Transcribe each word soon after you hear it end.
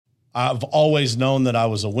I've always known that I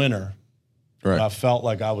was a winner. Right. But I felt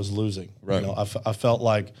like I was losing. Right. You know, I felt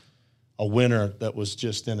like a winner that was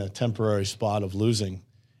just in a temporary spot of losing.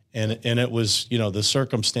 And it was, you know, the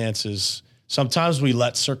circumstances. Sometimes we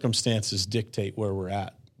let circumstances dictate where we're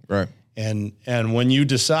at. Right. And when you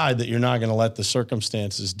decide that you're not going to let the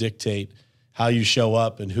circumstances dictate how you show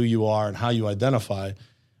up and who you are and how you identify,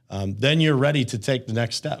 then you're ready to take the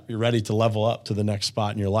next step. You're ready to level up to the next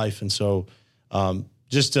spot in your life. And so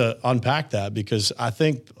just to unpack that, because I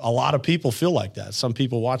think a lot of people feel like that. Some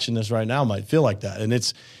people watching this right now might feel like that. And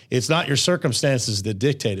it's not your circumstances that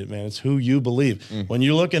dictate it, man. It's who you believe. When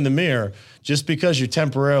you look in the mirror, just because you're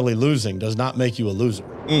temporarily losing does not make you a loser.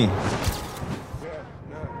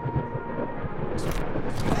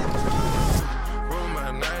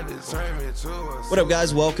 What up,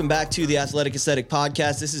 guys? Welcome back to the Athletic Aesthetic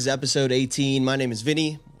Podcast. This is episode 18. My name is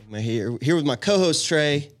Vinny. I'm here with my co-host,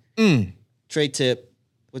 Trey. Trey Tip.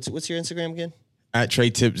 What's your Instagram again? At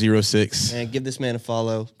TreyTip06. Man, give this man a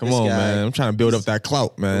follow. Come on, man. I'm trying to build up that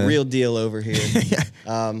clout, man. Real deal over here.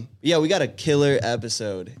 Yeah, we got a killer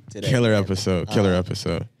episode today. Killer episode.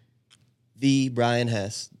 The Brian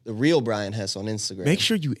Hess. The real Brian Hess on Instagram. Make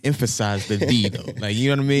sure you emphasize the D, though. Like, you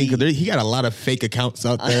know what I mean? Because he got a lot of fake accounts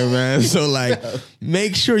out there, man. So, like,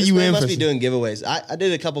 make sure you emphasize. Must be doing giveaways. I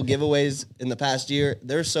did a couple giveaways in the past year.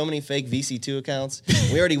 There's so many fake VC2 accounts.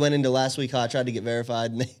 We already went into last week how I tried to get verified,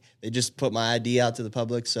 and they just put my ID out to the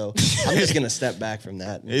public. So I'm just going to step back from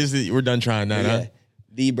that. We're done trying that, huh?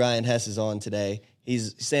 The Brian Hess is on today.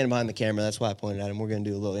 He's standing behind the camera. That's why I pointed at him. We're going to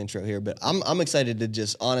do a little intro here. But I'm excited to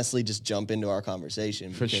just honestly just jump into our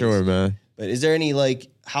conversation. For sure, man. But is there any, like,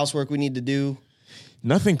 housework we need to do?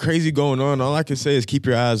 Nothing crazy going on. All I can say is keep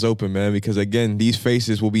your eyes open, man, because, again, these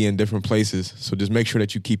faces will be in different places. So just make sure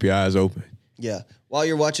that you keep your eyes open. Yeah. While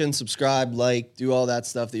you're watching, subscribe, like, do all that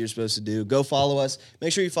stuff that you're supposed to do. Go follow us.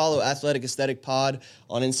 Make sure you follow Athletic Aesthetic Pod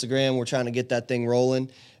on Instagram. We're trying to get that thing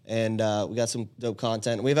rolling. And we got some dope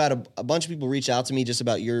content. We've had a bunch of people reach out to me just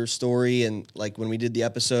about your story and, like, when we did the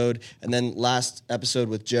episode. And then last episode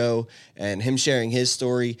with Joe and him sharing his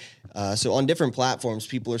story. So on different platforms,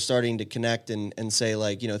 people are starting to connect and say,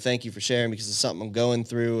 like, you know, thank you for sharing because it's something I'm going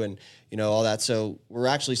through and, you know, all that. So we're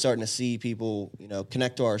actually starting to see people, you know,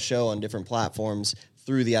 connect to our show on different platforms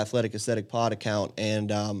through the Athletic Aesthetic Pod account.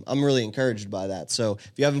 And I'm really encouraged by that. So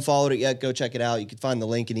if you haven't followed it yet, go check it out. You can find the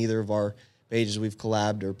link in either of our pages we've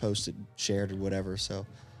collabed or posted, shared or whatever. So,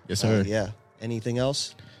 yes, sir. Yeah. Anything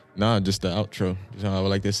else? Nah, just the outro. You know, I would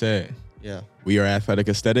like to say it. Yeah. We are Athletic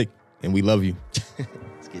Aesthetic, and we love you.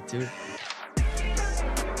 Let's get to it.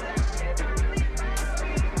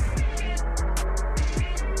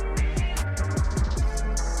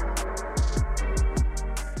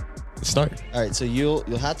 Let's start. All right, so you'll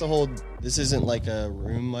have to hold. This isn't like a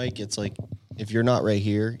room mic. It's like if you're not right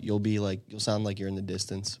here, you'll sound like you're in the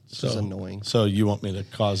distance, which is annoying. So you want me to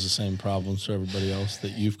cause the same problems for everybody else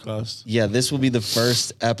that you've caused? Yeah, this will be the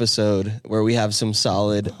first episode where we have some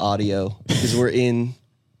solid audio because we're in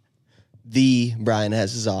the Brian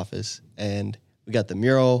Hess's office and we got the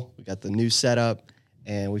mural, we got the new setup,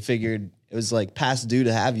 and we figured it was like past due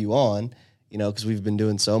to have you on, you know, because we've been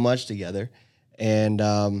doing so much together,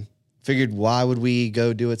 and figured why would we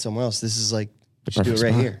go do it somewhere else? This is like, we should do it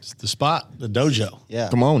right here. It's the spot, the dojo. Yeah.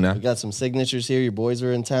 Come on now. We got some signatures here. Your boys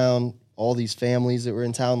were in town. All these families that were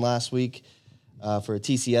in town last week for a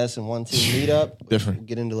TCS and one team meetup. Different. We'll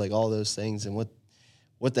get into like all those things and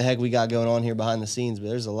what the heck we got going on here behind the scenes. But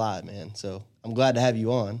there's a lot, man. So I'm glad to have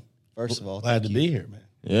you on. First of all, glad to be here, man.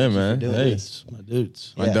 Yeah, man. Hey, It's my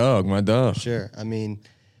dudes. My dog. Sure. I mean,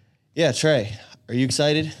 yeah, Trey, are you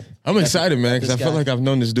excited? I'm excited, man, because I feel guy? like I've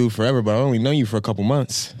known this dude forever, but I only known you for a couple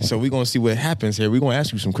months. So we're going to see what happens here. We're going to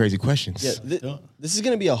ask you some crazy questions. Yeah, this is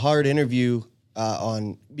going to be a hard interview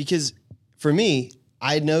because for me,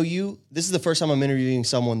 I know you. This is the first time I'm interviewing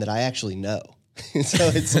someone that I actually know. So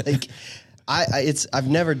it's like I've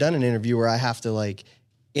never done an interview where I have to like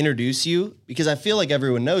introduce you because I feel like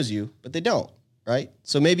everyone knows you, but they don't, right?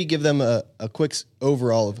 So maybe give them a quick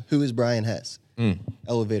overall of who is Brian Hess.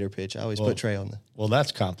 Elevator pitch. I always put Trey on the. Well,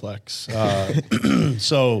 that's complex.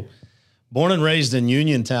 So, born and raised in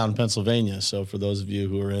Uniontown, Pennsylvania. So, for those of you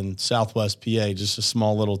who are in Southwest PA, just a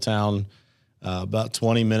small little town, about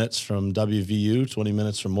 20 minutes from WVU, 20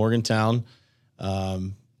 minutes from Morgantown.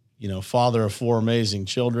 You know, father of 4 amazing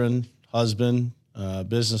children, husband,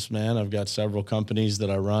 businessman. I've got several companies that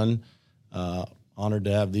I run. Honored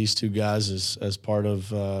to have these two guys as part of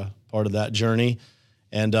that journey.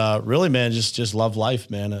 And really, man, just love life,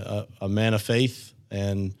 man. A man of faith,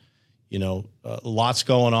 and you know, lots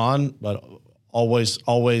going on, but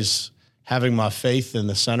always having my faith in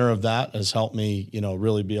the center of that has helped me,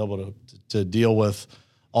 really be able to deal with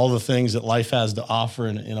all the things that life has to offer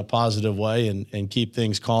in a positive way and keep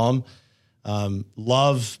things calm.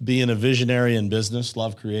 Love being a visionary in business,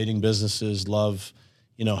 love creating businesses, love,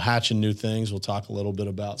 hatching new things. We'll talk a little bit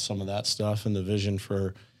about some of that stuff and the vision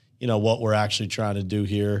for, what we're actually trying to do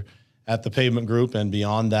here at the Pavement Group and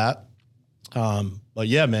beyond that. But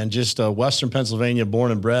yeah, man, just Western Pennsylvania,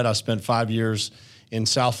 born and bred. I spent 5 years in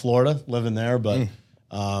South Florida living there. But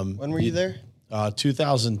when were you there?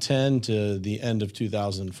 2010 to the end of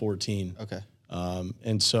 2014. Okay.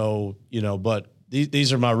 And so, but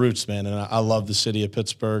these are my roots, man. And I love the city of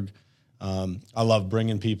Pittsburgh. I love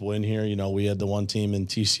bringing people in here. We had the one team in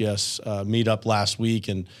TCS meet up last week,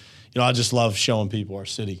 and I just love showing people our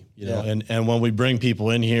city. Know, and when we bring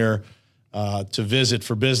people in here to visit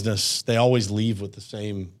for business, they always leave with the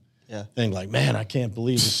same thing. Like, man, I can't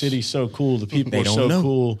believe the city's so cool. The people are so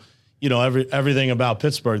cool. Everything about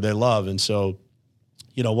Pittsburgh they love, and so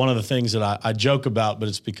one of the things that I joke about, but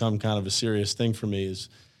it's become kind of a serious thing for me is.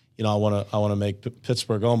 I want to make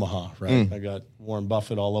Pittsburgh Omaha, right? I got Warren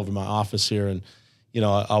Buffett all over my office here, and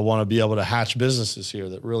I want to be able to hatch businesses here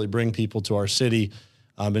that really bring people to our city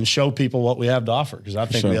and show people what we have to offer, because I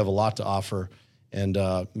think we have a lot to offer. And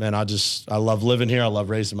man, I love living here. I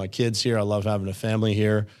love raising my kids here. I love having a family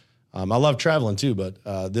here. I love traveling too,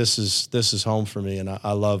 but this is home for me, and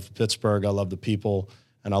I love Pittsburgh. I love the people,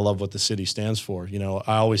 and I love what the city stands for.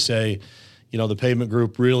 I always say. The Pavement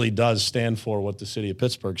Group really does stand for what the city of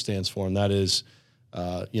Pittsburgh stands for, and that is,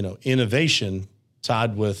 innovation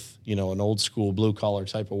tied with, an old school blue collar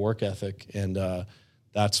type of work ethic. And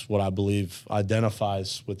that's what I believe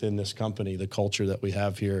identifies within this company. The culture that we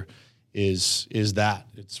have here is that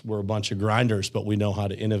we're a bunch of grinders, but we know how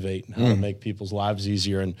to innovate and how to make people's lives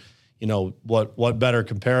easier. And, what better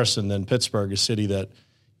comparison than Pittsburgh, a city that,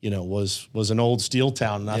 was an old steel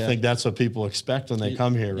town. And I think that's what people expect when they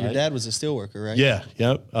come here, right? Your dad was a steel worker, right? Yeah,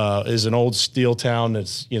 yep. Is an old steel town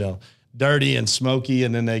that's, dirty and smoky.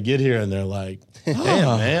 And then they get here and they're like,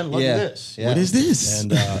 damn, man, look at this. Yeah. What is this?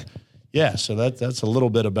 And so that's a little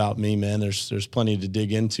bit about me, man. There's plenty to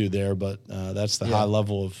dig into there, but that's the high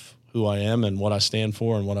level of who I am and what I stand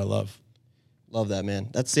for and what I love. Love that, man.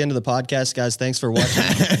 That's the end of the podcast, guys. Thanks for watching.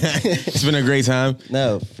 It's been a great time.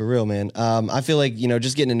 No, for real, man. I feel like,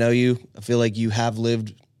 just getting to know you, I feel like you have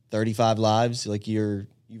lived 35 lives. Like you've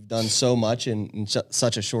done so much in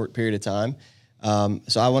such a short period of time.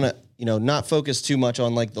 So I want to, not focus too much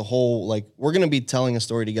on like the whole, like we're going to be telling a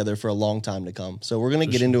story together for a long time to come. So we're going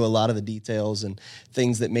to get into a lot of the details and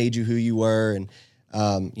things that made you who you were. And,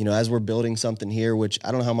 as we're building something here, which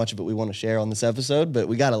I don't know how much of it we want to share on this episode, but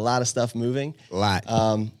we got a lot of stuff moving. A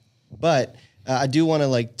lot. But I do want to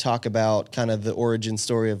like talk about kind of the origin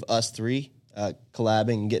story of us three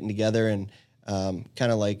collabing and getting together, and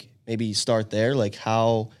kind of like maybe start there, like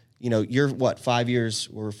how, you're what, 5 years,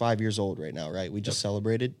 we're 5 years old right now, right? We just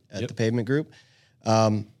celebrated at the Pavement Group,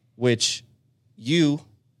 which you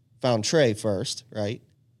found Trey first, right?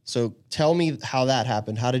 So tell me how that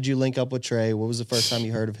happened. How did you link up with Trey? What was the first time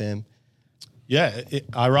you heard of him? Yeah,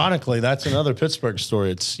 ironically, that's another Pittsburgh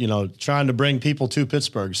story. It's, trying to bring people to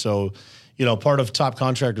Pittsburgh. So, part of Top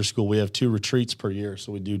Contractor School, we have 2 retreats per year.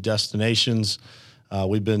 So we do destinations.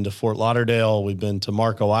 We've been to Fort Lauderdale. We've been to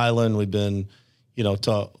Marco Island. We've been,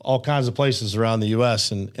 to all kinds of places around the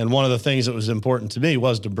U.S. And one of the things that was important to me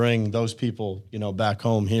was to bring those people, back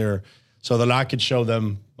home here so that I could show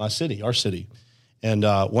them my city, our city. And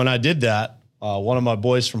when I did that, one of my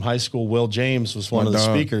boys from high school, Will James, was one of the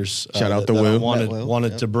speakers. Shout out to Will. I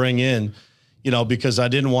wanted to bring in, because I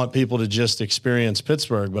didn't want people to just experience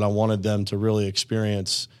Pittsburgh, but I wanted them to really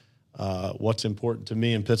experience what's important to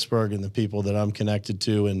me in Pittsburgh and the people that I'm connected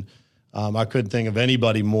to. And I couldn't think of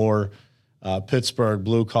anybody more Pittsburgh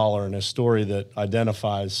blue collar and a story that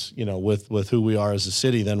identifies, with who we are as a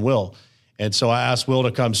city than Will. And so I asked Will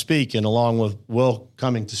to come speak, and along with Will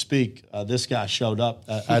coming to speak, this guy showed up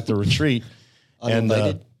at the retreat.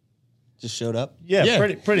 Uninvited? Just showed up? Yeah.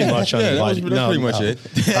 Pretty much uninvited. That's pretty much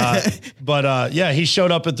it. But he showed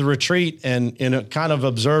up at the retreat and kind of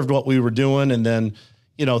observed what we were doing. And then,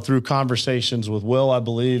 through conversations with Will, I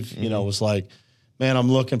believe, was like, man,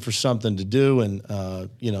 I'm looking for something to do. And,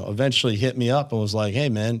 eventually hit me up and was like, hey,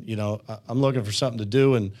 man, I'm looking for something to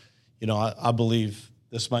do. And, I believe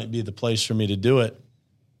this might be the place for me to do it.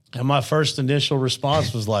 And my first initial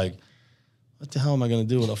response was like, what the hell am I going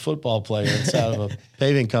to do with a football player inside of a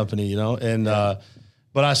paving company, And, but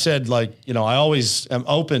I said, like, I always am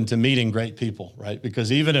open to meeting great people, right?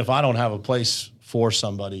 Because even if I don't have a place for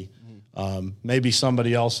somebody, maybe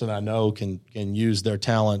somebody else that I know can use their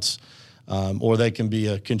talents or they can be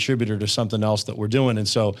a contributor to something else that we're doing. And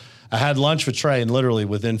so I had lunch with Trey, and literally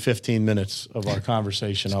within 15 minutes of our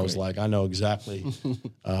conversation, I was like, I know exactly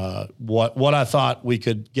what I thought we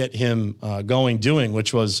could get him doing,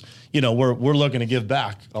 which was, we're looking to give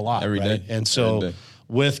back a lot every day. And so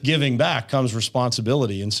with giving back comes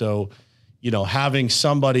responsibility. And so, having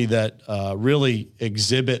somebody that really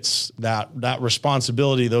exhibits that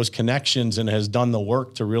responsibility, those connections, and has done the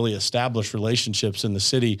work to really establish relationships in the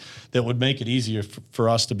city that would make it easier for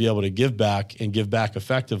us to be able to give back and give back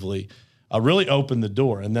effectively, really opened the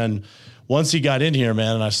door. And then once he got in here,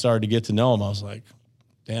 man, and I started to get to know him, I was like,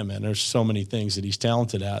 damn, man, there's so many things that he's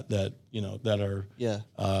talented at that, that are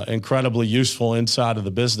incredibly useful inside of the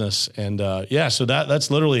business. And so that's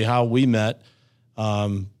literally how we met.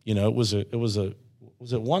 Was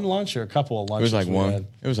it one lunch or a couple of lunches? It was like one.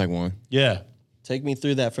 It was like one. Yeah. Take me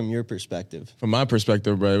through that from your perspective. From my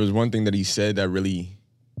perspective, bro, it was one thing that he said that really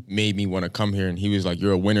made me want to come here. And he was like,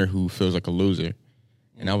 you're a winner who feels like a loser.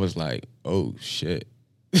 And I was like, oh, shit.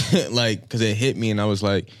 Because it hit me, and I was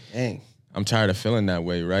like, dang, I'm tired of feeling that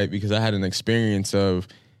way, right? Because I had an experience of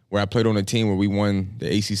where I played on a team where we won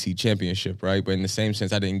the ACC championship, right? But in the same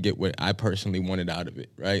sense, I didn't get what I personally wanted out of it,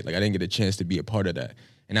 right? Like, I didn't get a chance to be a part of that.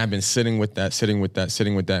 And I've been sitting with that.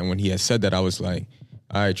 And when he had said that, I was like,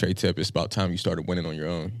 all right, Trey Tip, it's about time you started winning on your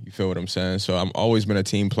own. You feel what I'm saying? So I've always been a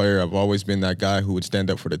team player. I've always been that guy who would stand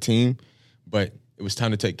up for the team. But it was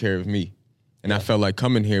time to take care of me. And I felt like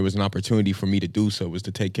coming here was an opportunity for me to do so, was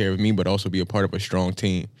to take care of me, but also be a part of a strong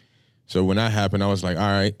team. So when that happened, I was like, all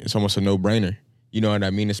right, it's almost a no-brainer. You know what I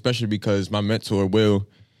mean? Especially because my mentor, Will,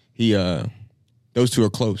 those two are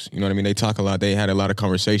close. You know what I mean? They talk a lot. They had a lot of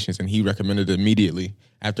conversations, and he recommended it immediately.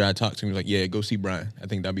 After I talked to him, he was like, yeah, go see Brian. I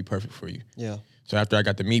think that'd be perfect for you. Yeah. So after I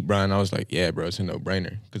got to meet Brian, I was like, yeah, bro, it's a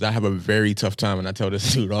no-brainer. Because I have a very tough time, and I tell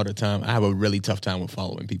this dude all the time, I have a really tough time with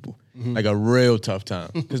following people. Mm-hmm. Like a real tough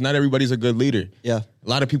time. Because not everybody's a good leader. Yeah. A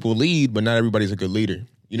lot of people lead, but not everybody's a good leader.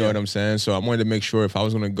 You know what I'm saying? So I wanted to make sure if I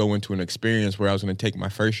was going to go into an experience where I was going to take my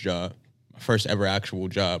first job, my first ever actual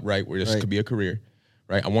job, right, where this could be a career,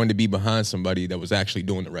 right? I wanted to be behind somebody that was actually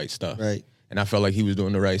doing the right stuff. Right. And I felt like he was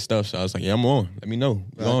doing the right stuff. So I was like, yeah, I'm on. Let me know.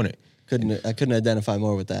 We're on it. I couldn't identify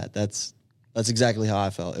more with that. That's exactly how I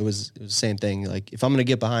felt. It was the same thing. Like, if I'm going to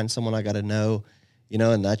get behind someone, I got to know,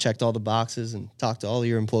 and I checked all the boxes and talked to all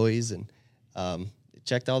your employees and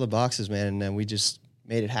checked all the boxes, man. And then we just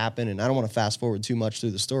made it happen. And I don't want to fast forward too much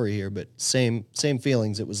through the story here, but same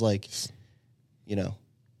feelings. It was like,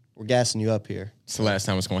 we're gassing you up here. It's the last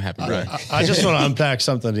time it's going to happen, Brian. I just want to unpack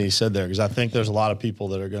something that he said there, because I think there's a lot of people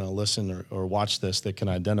that are going to listen or watch this that can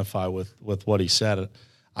identify with what he said.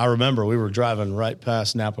 I remember we were driving right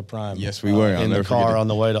past Napa Prime. Yes, we were. In the car on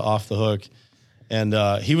the way to Off the Hook. And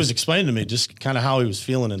he was explaining to me just kind of how he was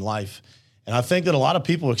feeling in life. And I think that a lot of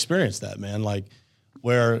people experience that, man. Like,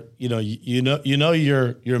 where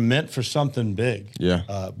you're meant for something big,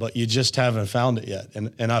 but you just haven't found it yet.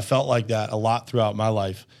 And I felt like that a lot throughout my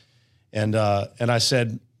life. And I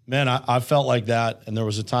said, man, I felt like that. And there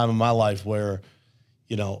was a time in my life where,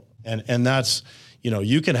 and that's,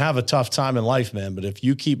 you can have a tough time in life, man. But if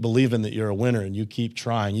you keep believing that you're a winner and you keep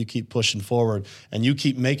trying, you keep pushing forward, and you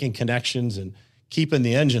keep making connections and keeping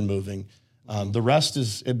the engine moving, the rest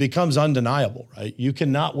it becomes undeniable, right? You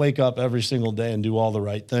cannot wake up every single day and do all the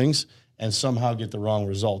right things and somehow get the wrong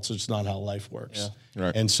results. It's not how life works. Yeah.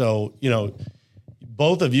 Right. And so,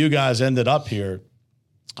 both of you guys ended up here.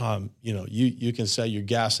 You can say you're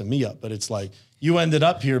gassing me up, but it's like you ended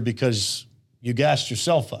up here because you gassed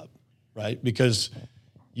yourself up, right? Because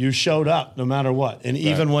you showed up no matter what. And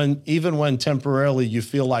even when temporarily you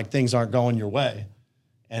feel like things aren't going your way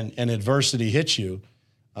and adversity hits you,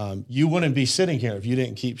 you wouldn't be sitting here if you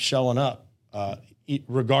didn't keep showing up,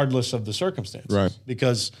 regardless of the circumstance. Right.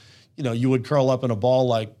 Because, you would curl up in a ball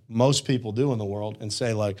like most people do in the world and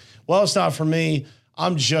say like, well, it's not for me.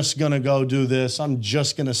 I'm just going to go do this. I'm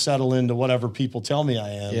just going to settle into whatever people tell me I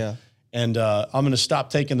am. Yeah. And I'm going to stop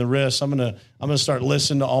taking the risks. I'm going to start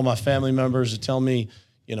listening to all my family members that tell me,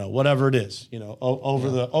 whatever it is.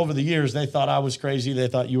 Over the years, they thought I was crazy. They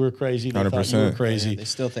thought you were crazy. They 100%. thought you were crazy. Yeah, they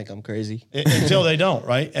still think I'm crazy until they don't,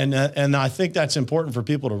 right? And I think that's important for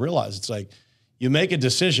people to realize. It's like you make a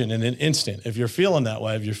decision in an instant. If you're feeling that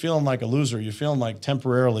way, if you're feeling like a loser, you're feeling like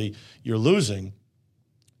temporarily you're losing,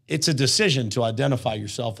 it's a decision to identify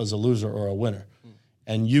yourself as a loser or a winner.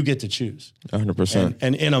 And you get to choose. 100%.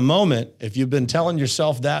 And in a moment, if you've been telling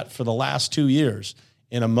yourself that for the last 2 years,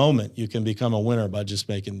 in a moment, you can become a winner by just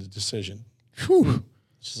making the decision. Whew.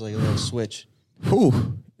 It's just like a little switch.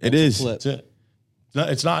 Whew. It is. Flip. That's it.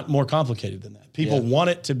 It's not more complicated than that. People want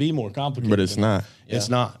it to be more complicated. But it's not. It's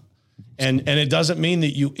not. And it doesn't mean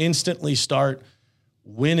that you instantly start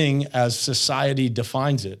winning as society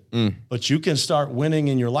defines it, but you can start winning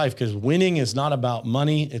in your life, because winning is not about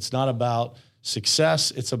money. It's not about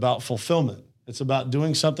success. It's about fulfillment. It's about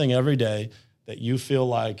doing something every day that you feel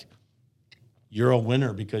like you're a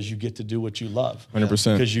winner because you get to do what you love.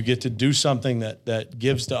 100%. Because you get to do something that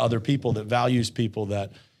gives to other people, that values people,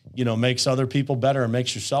 that, makes other people better and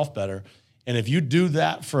makes yourself better. And if you do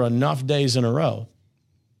that for enough days in a row,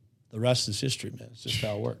 the rest is history, man. It's just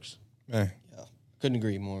how it works. Man, Yeah. Couldn't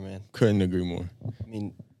agree more, man. couldn't agree more. I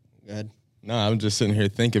mean, go ahead. No, I'm just sitting here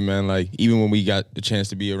thinking, man, like, even when we got the chance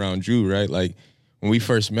to be around Drew, right? Like, when we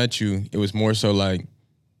first met you, it was more so like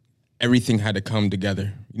everything had to come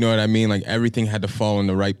together. You know what I mean? Like, everything had to fall in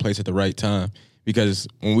the right place at the right time. Because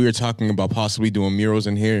when we were talking about possibly doing murals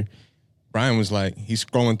in here, Brian was like, he's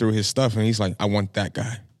scrolling through his stuff, and he's like, I want that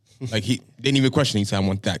guy. Like, he didn't even question. He said, I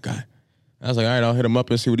want that guy. I was like, all right, I'll hit him up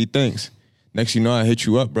and see what he thinks. Next you know, I hit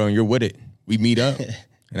you up, bro, and you're with it. We meet up,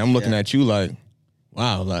 and I'm looking at you like,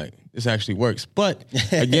 wow, like, this actually works. But,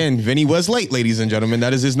 again, Vinny was late, ladies and gentlemen.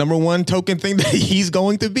 That is his number one token thing that he's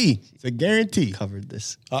going to be. It's a guarantee. Covered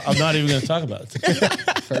this. I'm not even going to talk about it.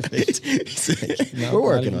 Perfect. We're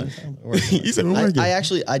working on it. He said we're working.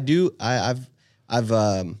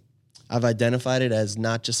 I've identified it as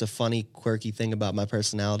not just a funny, quirky thing about my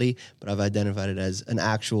personality, but I've identified it as an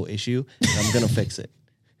actual issue, and I'm gonna fix it.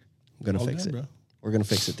 I'm gonna fix it. Bro. We're gonna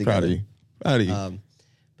fix it together. Proud of you. Proud of you.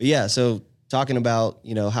 But yeah, so talking about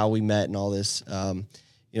how we met and all this,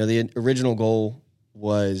 the original goal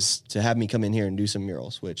was to have me come in here and do some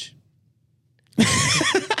murals, which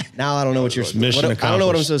now I don't know what you're. Mission I don't know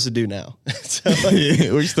what I'm supposed to do now. So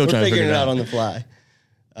we're still trying to figuring figure it out on the fly.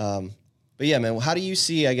 But yeah, man, how do you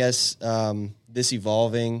see, I guess, this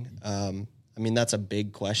evolving? I mean, that's a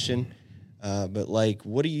big question. But like,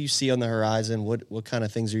 what do you see on the horizon? What kind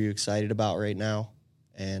of things are you excited about right now?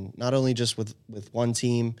 And not only just with one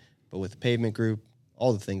team, but with the Pavement Group,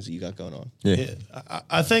 all the things that you got going on. Yeah.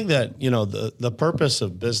 I think that, the purpose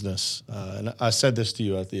of business, and I said this to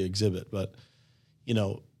you at the exhibit, but,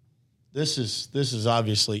 this is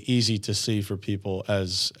obviously easy to see for people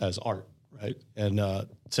as art, right? And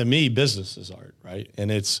to me, business is art, right? And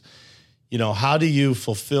it's, how do you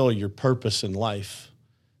fulfill your purpose in life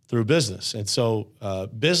through business? And so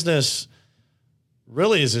business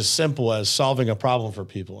really is as simple as solving a problem for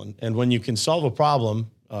people. And when you can solve a problem,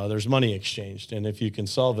 there's money exchanged. And if you can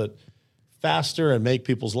solve it faster and make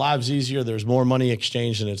people's lives easier, there's more money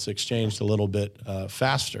exchanged, and it's exchanged a little bit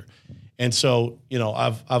faster. And so,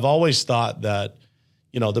 I've always thought that,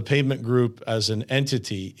 the Pavement Group as an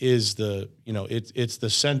entity is it's the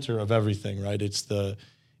center of everything, right? It's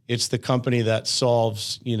the company that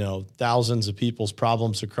solves, thousands of people's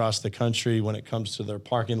problems across the country when it comes to their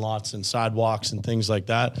parking lots and sidewalks and things like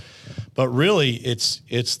that. But really, it's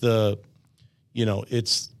the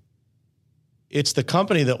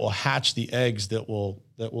company that will hatch the eggs that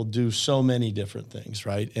will do so many different things,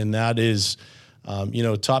 right? And that is,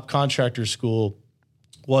 Top Contractor School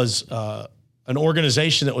was an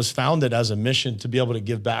organization that was founded as a mission to be able to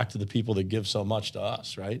give back to the people that give so much to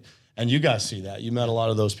us, right? And you guys see that. You met a lot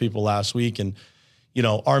of those people last week. And,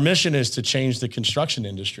 our mission is to change the construction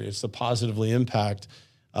industry. It's to positively impact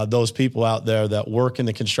those people out there that work in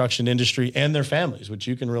the construction industry and their families, which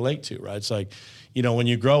you can relate to, right? It's like, when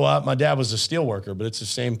you grow up, my dad was a steel worker, but it's the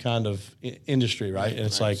same kind of industry, right? And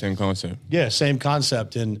it's like same concept. Yeah, same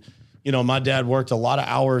concept. And, my dad worked a lot of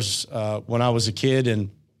hours when I was a kid.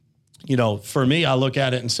 And, for me, I look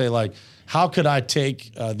at it and say, like, how could I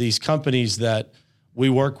take these companies that we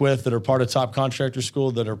work with that are part of Top Contractor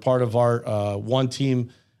School, that are part of our one team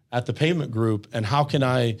at the Pavement Group, and how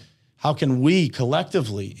can we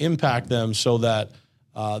collectively impact them so that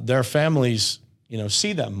their families,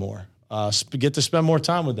 see them more, get to spend more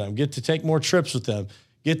time with them, get to take more trips with them,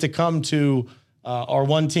 get to come to our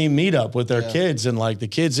one team meetup with their kids, and like the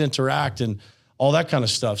kids interact and all that kind of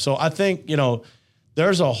stuff. So I think,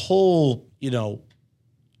 there's a whole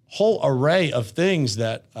array of things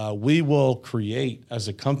that we will create as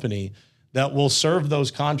a company that will serve those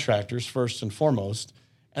contractors first and foremost.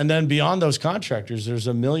 And then beyond those contractors, there's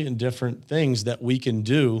a million different things that we can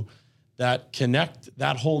do that connect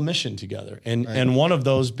that whole mission together. And one of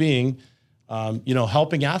those being,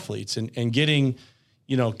 helping athletes and getting,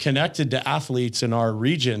 connected to athletes in our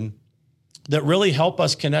region that really help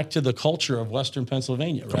us connect to the culture of Western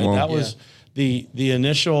Pennsylvania, right? That was the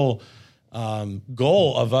initial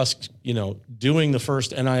goal of us, doing the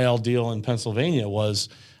first NIL deal in Pennsylvania was,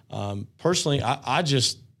 personally, I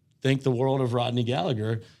just think the world of Rodney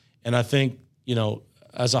Gallagher. And I think,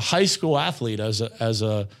 as a high school athlete, as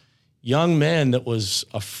a young man that was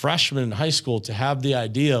a freshman in high school to have the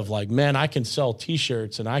idea of like, man, I can sell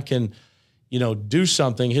T-shirts and I can, do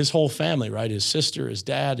something. His whole family, right? His sister, his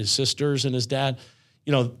dad, his sisters, and his dad,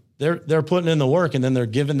 they're putting in the work, and then they're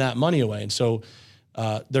giving that money away. And so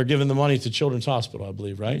they're giving the money to Children's Hospital, I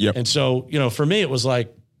believe, right? Yep. And so, for me, it was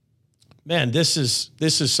like, man, this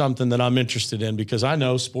is something that I'm interested in, because I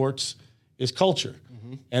know sports is culture.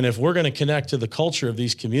 Mm-hmm. And if we're going to connect to the culture of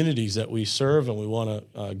these communities that we serve and we want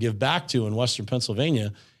to give back to in Western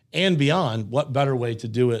Pennsylvania and beyond, what better way to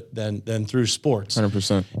do it than through sports?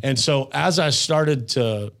 100%. And so as I started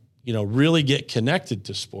to, really get connected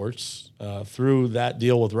to sports through that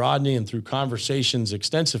deal with Rodney and through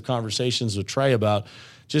extensive conversations with Trey about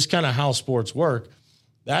just kind of how sports work,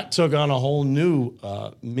 that took on a whole new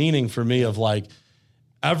meaning for me of like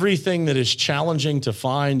everything that is challenging to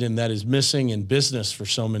find and that is missing in business for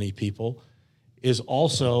so many people is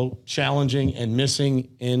also challenging and missing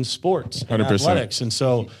in sports and 100%. athletics. And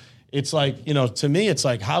so it's like, to me, it's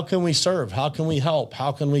like, how can we serve? How can we help?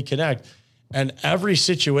 How can we connect? And every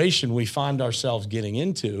situation we find ourselves getting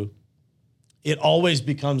into, it always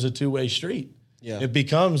becomes a two-way street. Yeah. It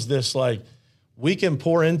becomes this like, we can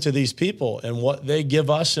pour into these people, and what they give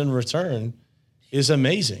us in return is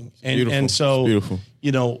amazing. And so,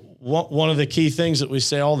 one of the key things that we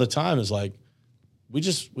say all the time is like, we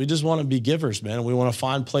just want to be givers, man. And we want to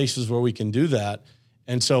find places where we can do that.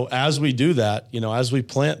 And so as we do that, as we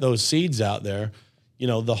plant those seeds out there,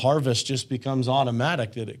 the harvest just becomes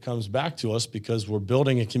automatic, that it comes back to us because we're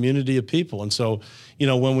building a community of people. And so,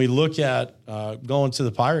 when we look at going to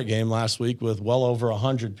the Pirate game last week with well over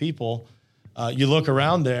 100 people, you look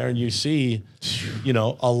around there and you see,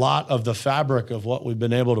 a lot of the fabric of what we've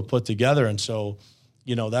been able to put together. And so,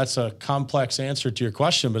 that's a complex answer to your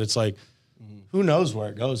question, but it's like, who knows where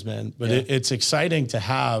it goes, man? But it's exciting to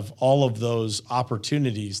have all of those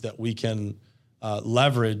opportunities that we can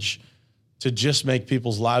leverage to just make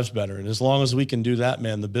people's lives better. And as long as we can do that,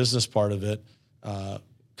 man, the business part of it,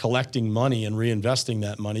 collecting money and reinvesting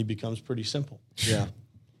that money becomes pretty simple. Yeah.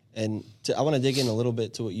 And I want to dig in a little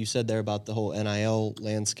bit to what you said there about the whole NIL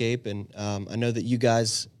landscape. And I know that you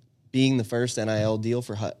guys being the first NIL deal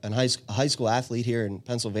for a high school athlete here in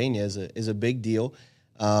Pennsylvania is a big deal.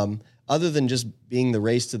 Other than just being the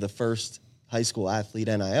race to the first high school athlete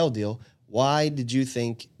NIL deal, why did you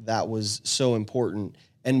think that was so important?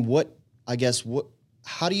 And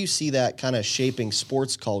how do you see that kind of shaping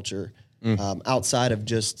sports culture outside of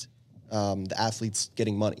just the athletes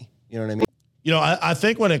getting money? You know what I mean? I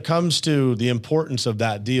think when it comes to the importance of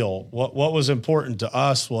that deal, what was important to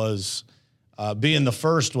us was being the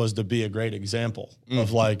first was to be a great example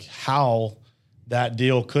of like how that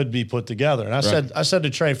deal could be put together. And I said to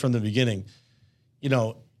Trey from the beginning,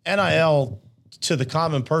 NIL to the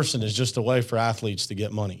common person is just a way for athletes to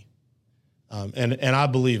get money. And I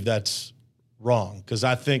believe that's wrong, because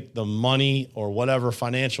I think the money or whatever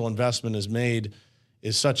financial investment is made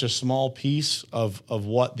is such a small piece of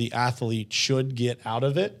what the athlete should get out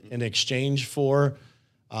of it in exchange for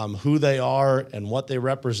who they are and what they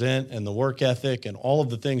represent and the work ethic and all of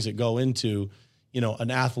the things that go into,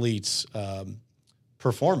 an athlete's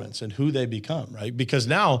performance and who they become, right? Because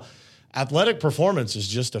now athletic performance is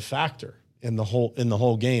just a factor in the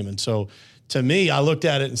whole game. And so to me, I looked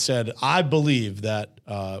at it and said, I believe that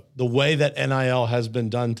the way that NIL has been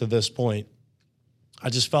done to this point, I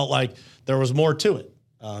just felt like there was more to it.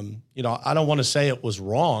 I don't want to say it was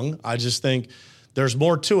wrong. I just think there's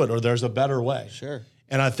more to it, or there's a better way. Sure.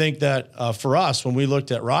 And I think that for us, when we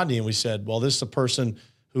looked at Rodney and we said, well, this is a person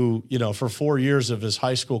who, for 4 years of his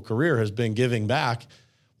high school career has been giving back.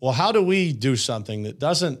 Well, how do we do something that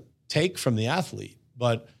doesn't take from the athlete,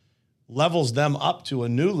 but levels them up to a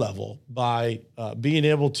new level by being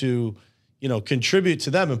able to, contribute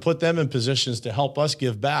to them and put them in positions to help us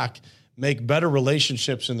give back, make better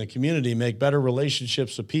relationships in the community, make better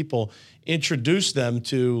relationships with people, introduce them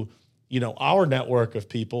to, our network of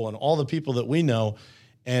people and all the people that we know,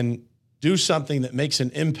 and do something that makes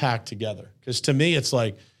an impact together. Because to me, it's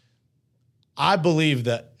like, I believe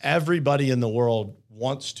that everybody in the world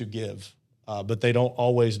wants to give, but they don't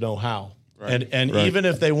always know how. Right. And right. Even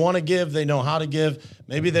if they want to give, they know how to give.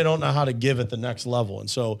 Maybe they don't know how to give at the next level. And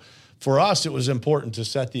so for us, it was important to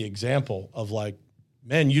set the example of like,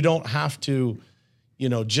 man, you don't have to,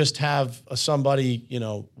 just have somebody,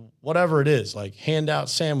 whatever it is, like hand out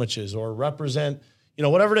sandwiches or represent,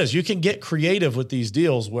 whatever it is. You can get creative with these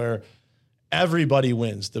deals where everybody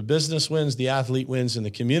wins. The business wins, the athlete wins, and the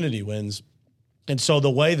community wins. And so the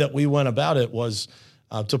way that we went about it was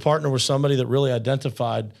to partner with somebody that really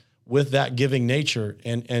identified with that giving nature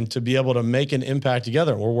and to be able to make an impact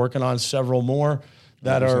together. We're working on several more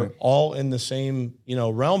that 100%. are all in the same,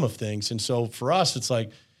 realm of things. And so for us, it's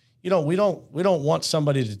like, we don't want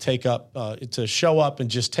somebody to to show up and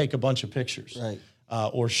just take a bunch of pictures, Right.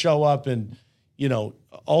 Or show up and,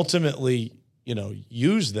 ultimately,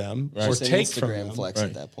 use them or Just an take from Instagram them. flex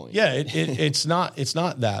at that point. Yeah, it's not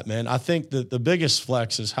that, man. I think that the biggest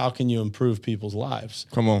flex is how can you improve people's lives.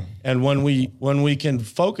 Come on. And when we can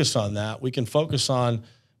focus on that, we can focus on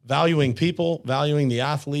valuing people, valuing the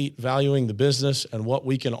athlete, valuing the business, and what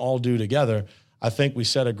we can all do together. I think we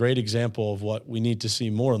set a great example of what we need to see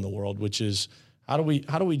more in the world, which is how do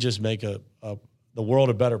we just make the world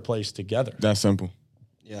a better place together? That's simple.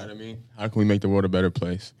 Yeah. You know what I mean? How can we make the world a better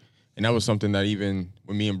place? And that was something that even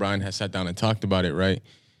when me and Brian had sat down and talked about it, right?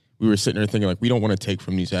 We were sitting there thinking, like, we don't want to take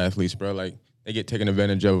from these athletes, bro. Like, they get taken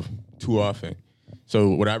advantage of too often. So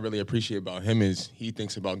what I really appreciate about him is he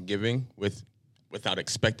thinks about giving without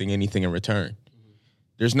expecting anything in return.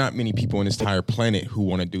 There's not many people on this entire planet who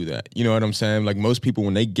want to do that. You know what I'm saying? Like, most people,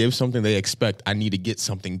 when they give something, they expect, I need to get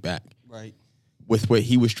something back. Right. With what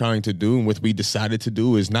he was trying to do and what we decided to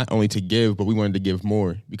do is not only to give, but we wanted to give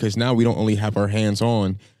more. Because now we don't only have our hands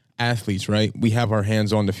on athletes, right? We have our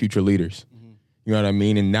hands on the future leaders. Mm-hmm. You know what I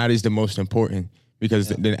mean? And that is the most important because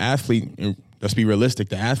the athlete, let's be realistic,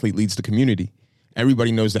 the athlete leads the community.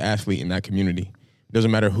 Everybody knows the athlete in that community.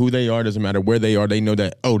 Doesn't matter who they are, doesn't matter where they are, they know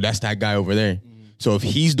that, oh, that's that guy over there. Mm-hmm. So if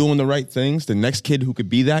he's doing the right things, the next kid who could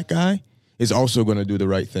be that guy is also going to do the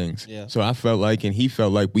right things. Yeah. So I felt like, and he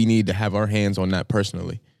felt like we need to have our hands on that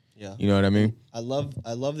personally. Yeah. You know what I mean? I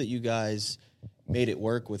love that you guys made it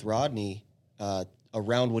work with Rodney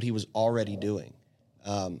around what he was already doing.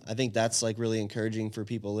 I think that's like really encouraging for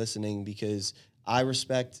people listening because I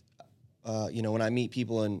respect, when I meet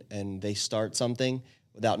people and they start something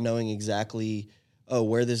without knowing exactly,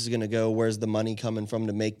 where this is going to go, where's the money coming from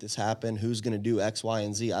to make this happen, who's going to do X, Y,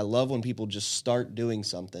 and Z. I love when people just start doing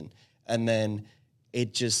something and then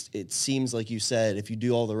it seems like you said, if you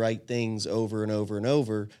do all the right things over and over and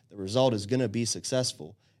over, the result is going to be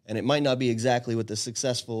successful. And it might not be exactly what the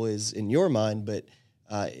successful is in your mind, but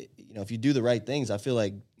if you do the right things, I feel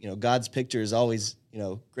like, God's picture is always,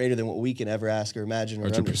 greater than what we can ever ask or imagine or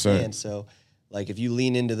 100%. understand. So like if you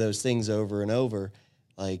lean into those things over and over,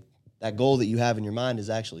 like that goal that you have in your mind is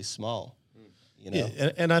actually small,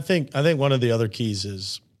 Yeah, and I think one of the other keys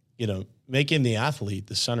is, making the athlete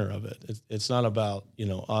the center of it. It's not about,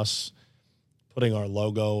 us putting our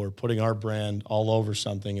logo or putting our brand all over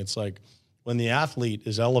something. It's like when the athlete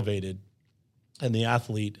is elevated and the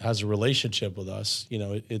athlete has a relationship with us,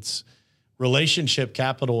 it's relationship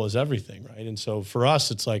capital is everything, right? And so for us,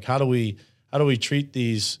 it's like, how do we treat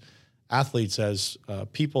these athletes as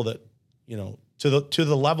people that, to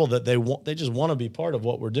the level that they just want to be part of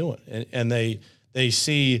what we're doing. And they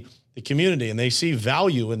see the community and they see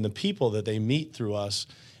value in the people that they meet through us.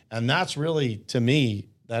 And that's really, to me,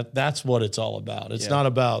 that's what it's all about. It's not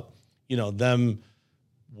about, them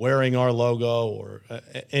wearing our logo or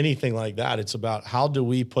anything like that. It's about how do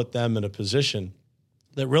we put them in a position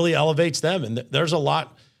that really elevates them. And there's a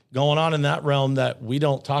lot going on in that realm that we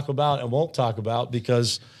don't talk about and won't talk about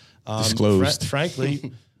because disclosed.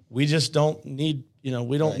 Frankly, we just don't need,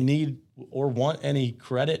 we don't need or want any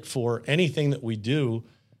credit for anything that we do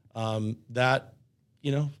that,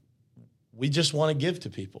 we just want to give to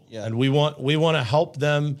people. Yeah. And we want to help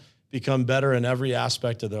them become better in every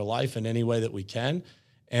aspect of their life in any way that we can.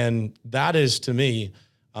 And that is, to me,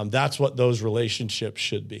 that's what those relationships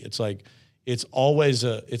should be. It's like, it's always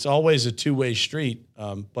a two-way street.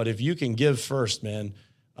 But if you can give first, man,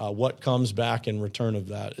 what comes back in return of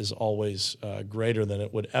that is always greater than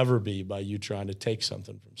it would ever be by you trying to take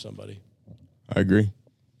something from somebody. I agree.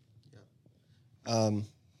 I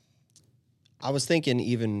was thinking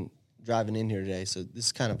even driving in here today, so this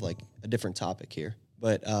is kind of like a different topic here,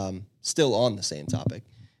 but still on the same topic.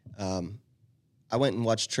 I went and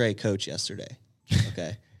watched Trey coach yesterday,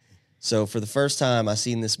 okay? So for the first time, I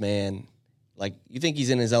seen this man, like, you think he's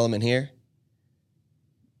in his element here?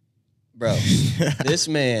 Bro, this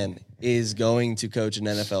man is going to coach an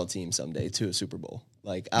NFL team someday to a Super Bowl.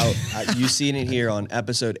 Like, you seen it here on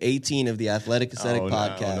episode 18 of the Athletic Aesthetic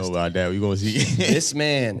Podcast. I don't know about that. We're going to see. This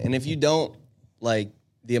man, and if you don't, like,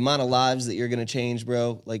 the amount of lives that you're going to change,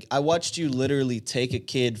 bro. Like, I watched you literally take a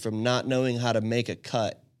kid from not knowing how to make a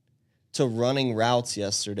cut to running routes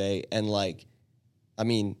yesterday and, like, I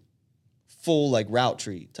mean, full, like, route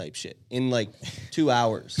tree type shit in, like, 2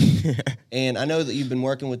 hours. And I know that you've been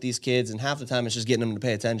working with these kids, and half the time it's just getting them to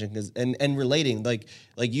pay attention and relating. Like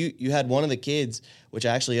you had one of the kids, which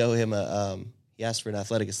I actually owe him he asked for an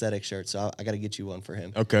Athletic Aesthetic shirt, so I got to get you one for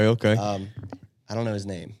him. Okay. I don't know his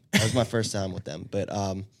name. That was my first time with them. But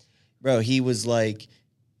bro, he was like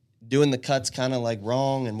doing the cuts kind of like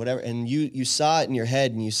wrong and whatever. And you saw it in your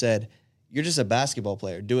head and you said, you're just a basketball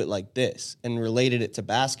player. Do it like this, and related it to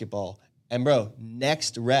basketball. And bro,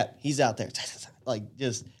 next rep, he's out there like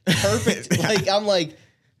just perfect. Like I'm like,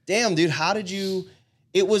 damn, dude, how did you?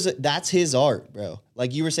 That's his art, bro.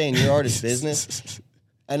 Like you were saying, your art is business,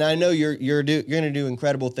 and I know you're gonna do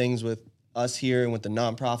incredible things with us here and with the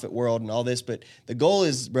nonprofit world and all this. But the goal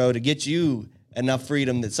is, bro, to get you enough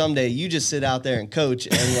freedom that someday you just sit out there and coach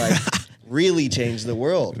and like really change the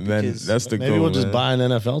world. Man, that's the maybe goal. We'll just buy an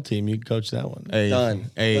NFL team. You can coach that one. Hey, done.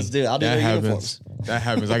 Hey, Let's do it. I'll do their uniforms. That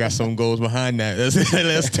happens. I got some goals behind that.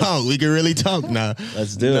 Let's talk. We can really talk now.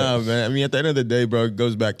 Let's do it. Man. I mean, at the end of the day, bro, it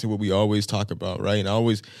goes back to what we always talk about, right? And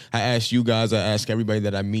I ask you guys, I ask everybody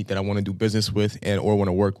that I meet that I want to do business with or want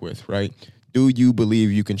to work with, right? Do you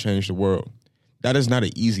believe you can change the world? That is not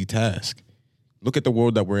an easy task. Look at the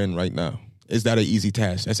world that we're in right now. Is that an easy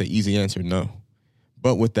task? That's an easy answer, no.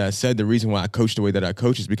 But with that said, the reason why I coach the way that I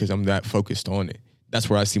coach is because I'm that focused on it. That's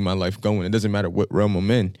where I see my life going. It doesn't matter what realm I'm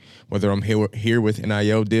in, whether I'm here with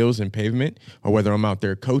NIL deals and pavement or whether I'm out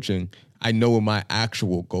there coaching, I know what my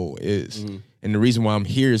actual goal is. Mm-hmm. And the reason why I'm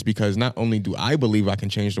here is because not only do I believe I can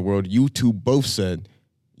change the world, you two both said,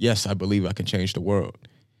 yes, I believe I can change the world.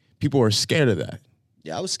 People are scared of that.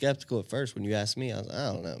 Yeah, I was skeptical at first when you asked me. I was like,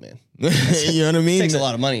 I don't know, man. You know what I mean? It takes a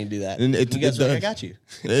lot of money to do that. And you guys were like, I got you.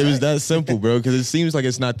 It was that simple, bro, because it seems like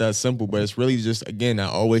it's not that simple, but it's really just, again, I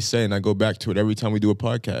always say, and I go back to it every time we do a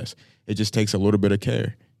podcast, it just takes a little bit of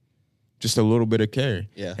care. Just a little bit of care.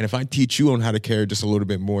 Yeah. And if I teach you on how to care just a little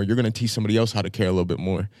bit more, you're going to teach somebody else how to care a little bit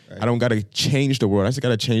more. Right. I don't got to change the world. I just got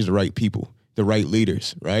to change the right people, the right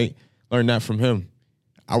leaders, right? Learn that from him.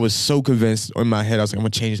 I was so convinced in my head, I was like, I'm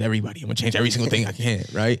going to change everybody. I'm going to change every single thing I can,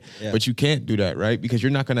 right? Yeah. But you can't do that, right? Because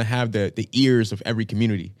you're not going to have the ears of every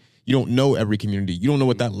community. You don't know every community. You don't know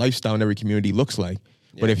what that lifestyle in every community looks like.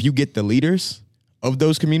 Yeah. But if you get the leaders of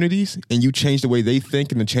those communities and you change the way they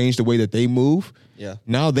think and to change the way that they move,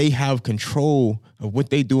 now they have control of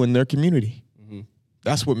what they do in their community. Mm-hmm.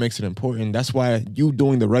 That's what makes it important. That's why you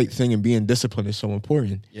doing the right thing and being disciplined is so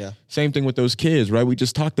important. Yeah. Same thing with those kids, right? We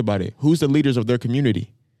just talked about it. Who's the leaders of their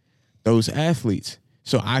community? Those athletes.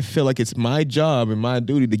 So I feel like it's my job and my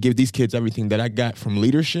duty to give these kids everything that I got from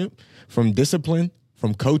leadership, from discipline,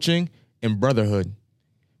 from coaching, and brotherhood.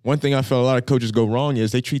 One thing I feel a lot of coaches go wrong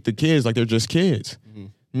is they treat the kids like they're just kids. Mm-hmm.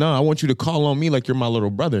 No, I want you to call on me like you're my little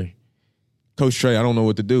brother. Coach Trey, I don't know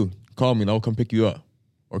what to do. Call me and I'll come pick you up.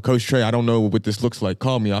 Or Coach Trey, I don't know what this looks like.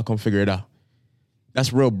 Call me, I'll come figure it out.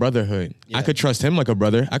 That's real brotherhood. Yeah. I could trust him like a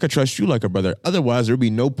brother. I could trust you like a brother. Otherwise, there'd be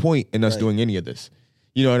no point in us doing any of this.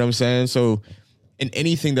 You know what I'm saying? So in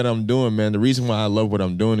anything that I'm doing, man, the reason why I love what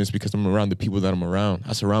I'm doing is because I'm around the people that I'm around.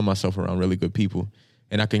 I surround myself around really good people.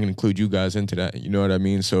 And I can include you guys into that. You know what I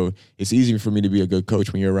mean? So it's easy for me to be a good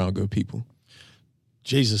coach when you're around good people.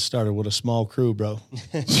 Jesus started with a small crew, bro.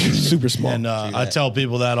 Super small. And I tell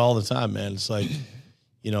people that all the time, man. It's like,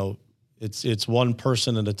 you know, it's one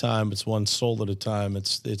person at a time. It's one soul at a time.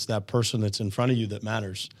 It's that person that's in front of you that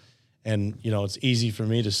matters. And, you know, it's easy for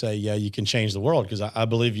me to say, yeah, you can change the world because I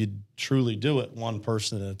believe you truly do it one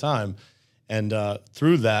person at a time. And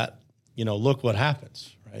through that, you know, look what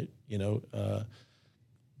happens, right? You know,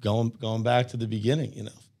 going back to the beginning, you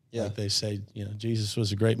know, like they say, you know, Jesus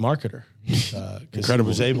was a great marketer because he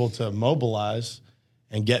was able to mobilize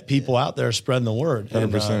and get people out there spreading the word.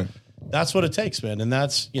 100%. And, that's what it takes, man. And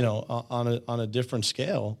that's, you know, on a different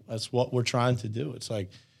scale, that's what we're trying to do. It's like,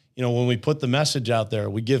 you know, when we put the message out there,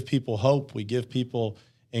 we give people hope, we give people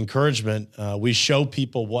encouragement, we show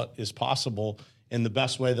people what is possible in the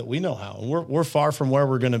best way that we know how. And we're far from where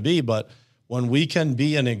we're going to be, but when we can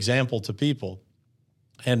be an example to people,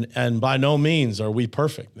 and by no means are we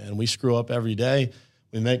perfect, man. We screw up every day,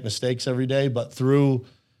 we make mistakes every day, but through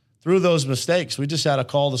those mistakes, we just had a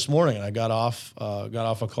call this morning, and I got off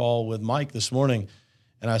a call with Mike this morning,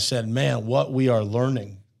 and I said, man, what we are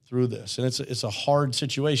learning through this, and it's a hard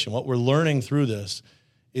situation. What we're learning through this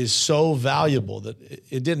is so valuable that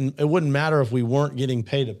it wouldn't matter if we weren't getting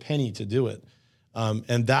paid a penny to do it.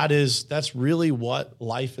 And that's really what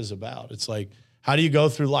life is about. It's like, how do you go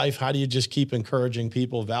through life? How do you just keep encouraging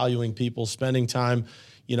people, valuing people, spending time,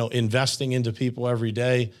 you know, investing into people every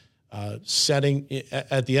day, setting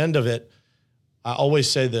at the end of it. I always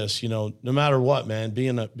say this, you know, no matter what, man,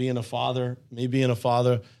 being a father,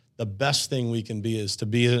 the best thing we can be is to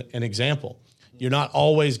be an example. You're not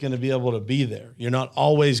always going to be able to be there. You're not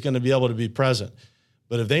always going to be able to be present.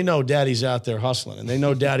 But if they know daddy's out there hustling and they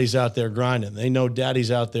know daddy's out there grinding, they know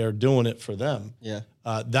daddy's out there doing it for them. Yeah.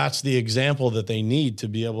 That's the example that they need to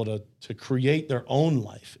be able to create their own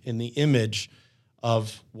life in the image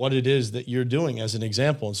of what it is that you're doing as an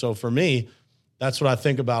example. And so for me, that's what I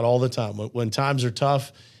think about all the time. When times are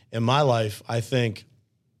tough in my life, I think,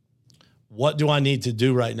 what do I need to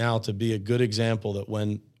do right now to be a good example that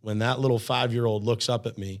when that little 5-year-old looks up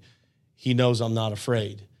at me, he knows I'm not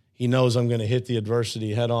afraid. He knows I'm going to hit the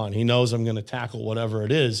adversity head on. He knows I'm going to tackle whatever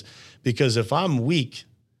it is. Because if I'm weak,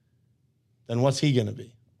 then what's he going to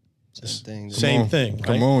be? Same thing. Right?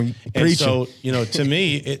 Come on. And so, to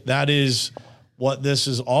me, that is what this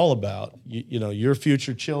is all about. Your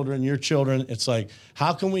future children, your children, it's like,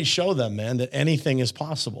 how can we show them, man, that anything is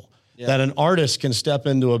possible? Yeah. That an artist can step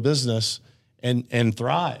into a business and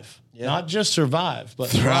thrive. Yeah. Not just survive, but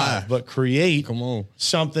thrive, but create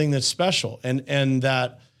something that's special. And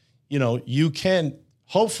that, you can,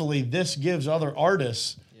 hopefully this gives other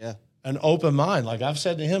artists an open mind. Like I've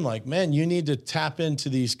said to him, like, man, you need to tap into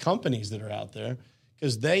these companies that are out there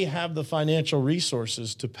because they have the financial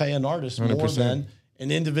resources to pay an artist 100%. More than an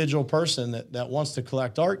individual person that wants to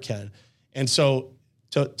collect art can. And so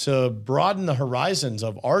to broaden the horizons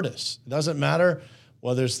of artists, it doesn't matter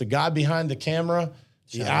whether it's the guy behind the camera,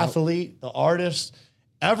 the athlete, the artist,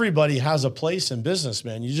 everybody has a place in business,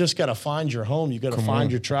 man. You just got to find your home. You got to find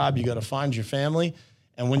your tribe. You got to find your family.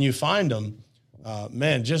 And when you find them,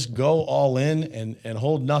 man, just go all in and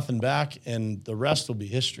hold nothing back, and the rest will be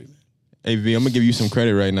history, man. Hey, V, I'm going to give you some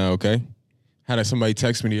credit right now, okay? Had somebody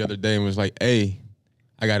text me the other day and was like, hey,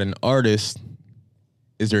 I got an artist.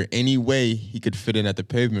 Is there any way he could fit in at the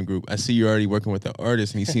Pavement Group? I see you're already working with the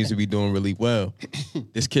artist, and he seems to be doing really well.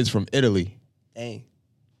 This kid's from Italy. Dang.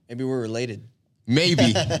 Maybe we're related.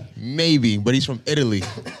 Maybe, but he's from Italy.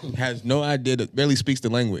 Has no idea, barely speaks the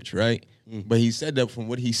language, right? But he said that from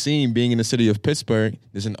what he's seen being in the city of Pittsburgh,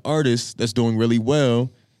 there's an artist that's doing really well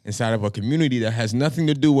inside of a community that has nothing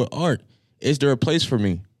to do with art. Is there a place for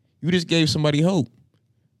me? You just gave somebody hope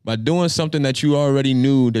by doing something that you already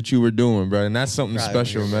knew that you were doing, bro. And that's something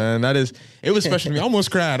special, man. It was special to me. I almost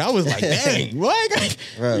cried. I was like, dang, what?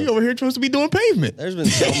 You over here supposed to be doing pavement. There's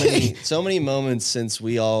been so many moments since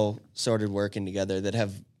we all started working together that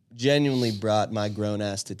have genuinely brought my grown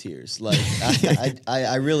ass to tears. Like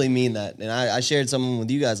I really mean that. And I shared some with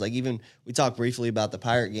you guys. Like even we talked briefly about the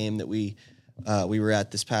Pirate game that we were at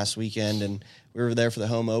this past weekend, and we were there for the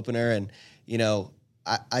home opener. And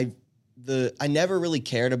I never really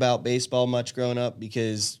cared about baseball much growing up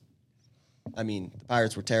because the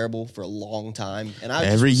Pirates were terrible for a long time. And I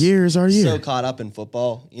every year is our year. So caught up in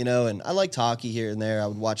football, and I liked hockey here and there. I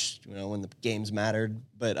would watch, when the games mattered,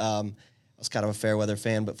 but I was kind of a fair weather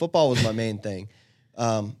fan, but football was my main thing.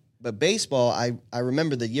 But baseball, I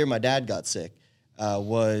remember the year my dad got sick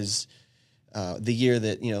was the year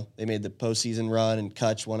that, they made the postseason run and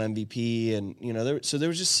Kutch won MVP. And, there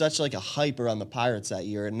was just such like a hype around the Pirates that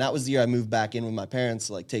year. And that was the year I moved back in with my parents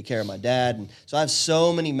to like take care of my dad. And so I have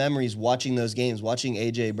so many memories watching those games, watching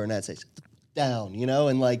AJ Burnett say, down,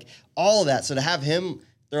 and like all of that. So to have him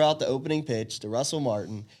throw out the opening pitch to Russell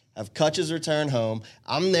Martin, have Kutch's return home.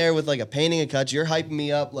 I'm there with like a painting of Kutch. You're hyping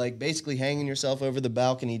me up, like basically hanging yourself over the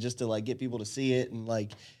balcony just to like get people to see it. And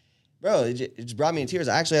like, bro, it just brought me to tears.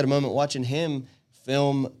 I actually had a moment watching him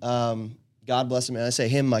film. God bless him. And I say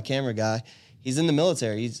him, my camera guy. He's in the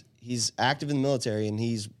military. He's active in the military, and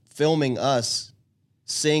he's filming us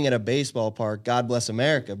sing at a baseball park. God bless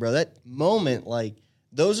America, bro. That moment, like,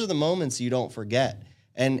 those are the moments you don't forget.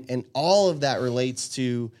 And all of that relates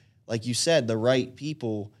to, like you said, the right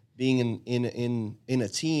people being in a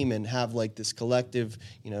team and have like this collective,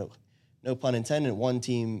 no pun intended, one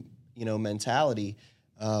team, mentality.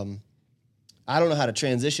 I don't know how to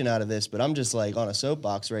transition out of this, but I'm just like on a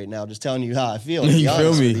soapbox right now, just telling you how I feel. You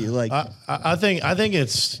feel me? Like, I think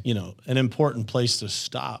it's, an important place to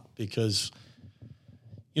stop because,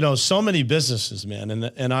 so many businesses, man,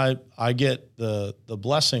 and I get the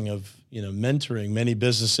blessing of, mentoring many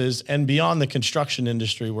businesses, and beyond the construction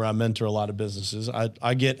industry where I mentor a lot of businesses,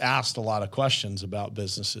 I get asked a lot of questions about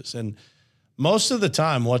businesses. And most of the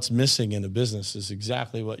time what's missing in a business is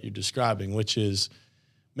exactly what you're describing, which is,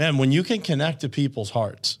 man, when you can connect to people's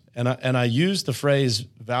hearts, and I use the phrase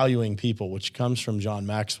valuing people, which comes from John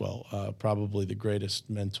Maxwell, probably the greatest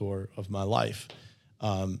mentor of my life.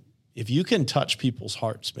 If you can touch people's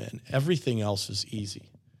hearts, man, everything else is easy,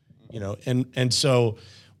 and so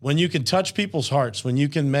when you can touch people's hearts, when you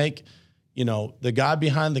can make, the guy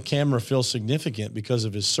behind the camera feel significant because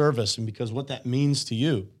of his service and because what that means to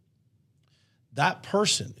you, that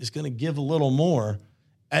person is going to give a little more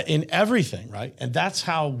in everything, right? And that's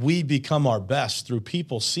how we become our best, through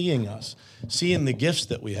people seeing us, seeing the gifts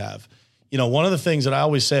that we have. One of the things that I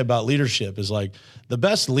always say about leadership is like the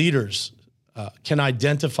best leaders can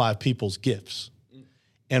identify people's gifts.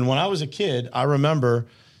 And when I was a kid, I remember,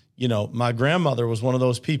 you know, my grandmother was one of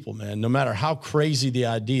those people, man. No matter how crazy the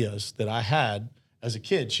ideas that I had as a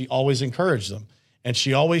kid, she always encouraged them. And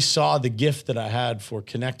she always saw the gift that I had for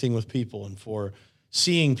connecting with people and for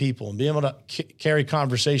seeing people and being able to carry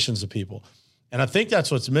conversations with people. And I think that's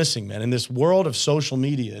what's missing, man. In this world of social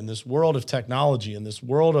media, in this world of technology, in this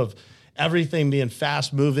world of everything being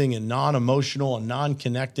fast moving and non-emotional and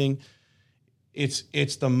non-connecting,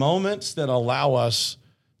 it's the moments that allow us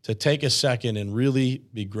to take a second and really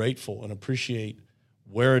be grateful and appreciate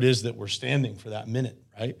where it is that we're standing for that minute,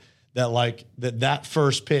 right? That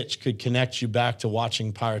first pitch could connect you back to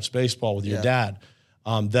watching Pirates baseball with your dad.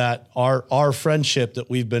 That our friendship that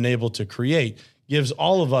we've been able to create gives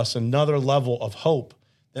all of us another level of hope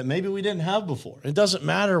that maybe we didn't have before. It doesn't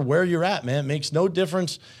matter where you're at, man. It makes no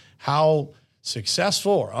difference how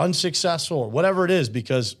successful or unsuccessful or whatever it is,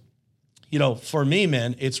 because, you know, for me,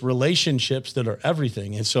 man, it's relationships that are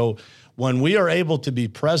everything. And so when we are able to be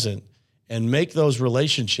present and make those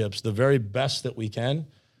relationships the very best that we can,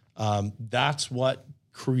 that's what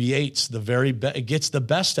creates the very best. It gets the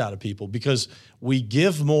best out of people because we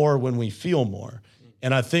give more when we feel more.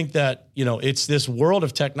 And I think that, you know, it's this world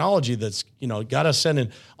of technology that's, you know, got us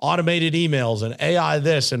sending automated emails and AI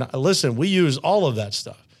this. And listen, we use all of that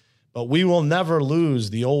stuff, but we will never lose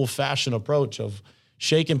the old fashioned approach of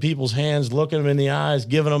shaking people's hands, looking them in the eyes,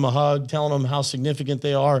 giving them a hug, telling them how significant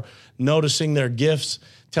they are, noticing their gifts,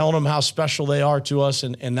 telling them how special they are to us.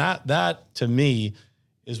 And that to me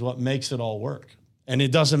is what makes it all work. And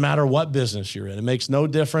it doesn't matter what business you're in. It makes no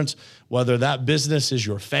difference whether that business is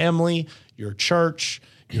your family, your church,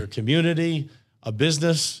 your community, a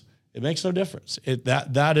business. It makes no difference.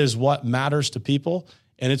 That is what matters to people,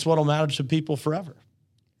 and it's what will matter to people forever.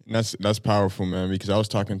 And that's powerful, man, because I was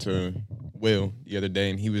talking to Will the other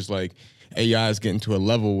day, and he was like, AI is getting to a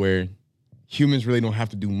level where humans really don't have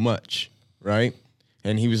to do much, right?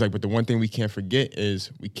 And he was like, but the one thing we can't forget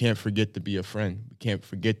is we can't forget to be a friend. We can't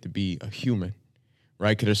forget to be a human,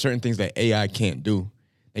 right? Because there's certain things that AI can't do.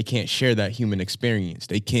 They can't share that human experience.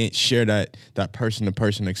 They can't share that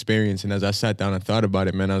person-to-person experience. And as I sat down and thought about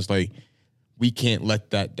it, man, I was like, we can't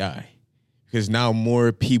let that die. Because now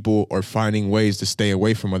more people are finding ways to stay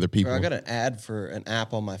away from other people. Bro, I got an ad for an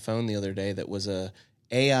app on my phone the other day that was a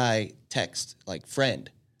AI text, like friend,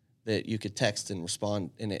 that you could text and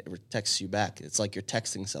respond, and it texts you back. It's like you're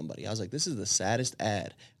texting somebody. I was like, this is the saddest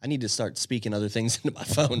ad. I need to start speaking other things into my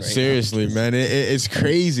phone right now. Seriously, man. It's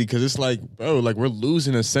crazy because it's like, bro, like we're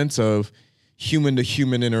losing a sense of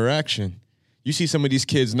human-to-human interaction. You see some of these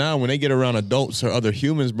kids now, when they get around adults or other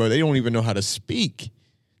humans, bro, they don't even know how to speak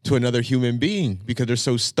to another human being because they're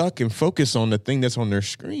so stuck and focused on the thing that's on their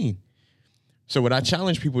screen. So what I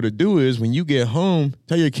challenge people to do is when you get home,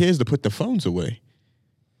 tell your kids to put the phones away.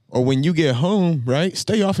 Or when you get home, right,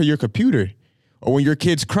 stay off of your computer. Or when your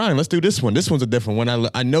kid's crying, let's do this one. This one's a different one.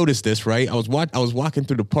 I noticed this, right? I was walking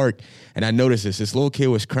through the park, and I noticed this. This little kid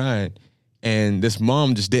was crying, and this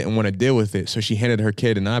mom just didn't want to deal with it, so she handed her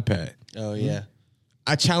kid an iPad. Oh, yeah.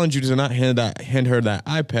 I challenge you to not hand her that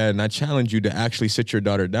iPad, and I challenge you to actually sit your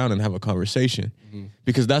daughter down and have a conversation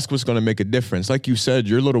because that's what's going to make a difference. Like you said,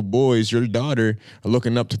 your little boys, your daughter are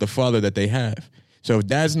looking up to the father that they have. So if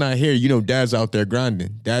dad's not here, you know dad's out there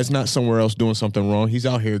grinding. Dad's not somewhere else doing something wrong. He's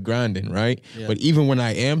out here grinding, right? Yeah. But even when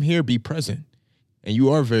I am here, be present. And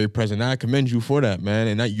you are very present. I commend you for that, man.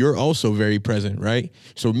 And you're also very present, right?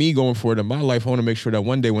 So me going forward in my life, I want to make sure that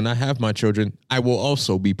one day when I have my children, I will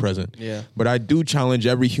also be present. Yeah. But I do challenge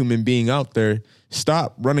every human being out there,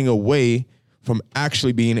 stop running away from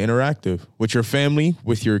actually being interactive with your family,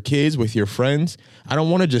 with your kids, with your friends. I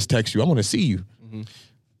don't want to just text you. I want to see you. Mm-hmm.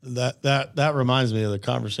 That reminds me of the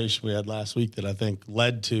conversation we had last week that I think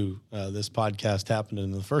led to this podcast happening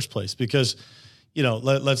in the first place. Because, you know,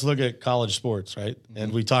 let's look at college sports, right? Mm-hmm.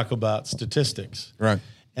 And we talk about statistics, right?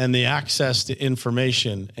 And the access to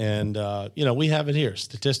information, and you know, we have it here: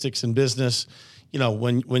 statistics in business. You know,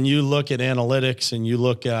 when you look at analytics and you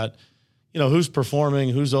look at, you know, who's performing,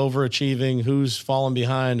 who's overachieving, who's falling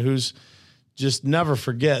behind, who's just never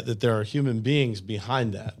forget that there are human beings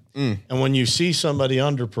behind that. And when you see somebody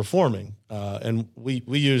underperforming, and we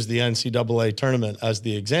use the NCAA tournament as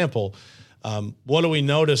the example, what do we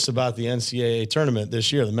notice about the NCAA tournament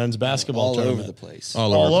this year, the men's basketball tournament? All over the place.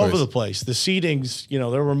 All over the place. The seedings, you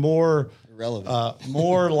know, there were more irrelevant,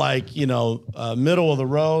 more like, you know, middle of the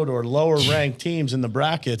road or lower ranked teams in the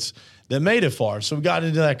brackets that made it far. So we got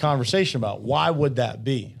into that conversation about why would that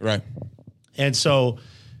be? Right. And so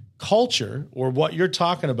culture, or what you're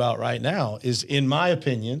talking about right now, is, in my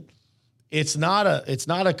opinion, it's not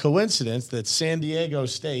a coincidence that San Diego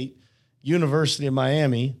State, University of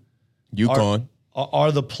Miami, UConn,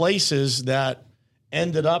 are the places that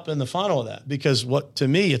ended up in the funnel of that. Because to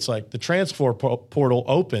me, it's like the transfer portal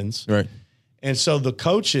opens. Right. And so the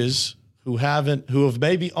coaches who have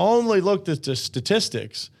maybe only looked at the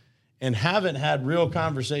statistics and haven't had real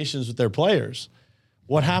conversations with their players,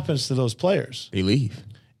 what happens to those players? They leave.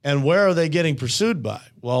 And where are they getting pursued by?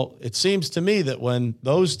 Well, it seems to me that when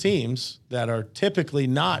those teams that are typically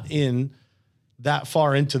not in that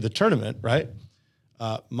far into the tournament, right?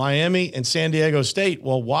 Miami and San Diego State.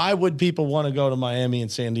 Well, why would people want to go to Miami and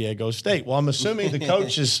San Diego State? Well, I'm assuming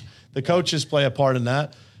the coaches play a part in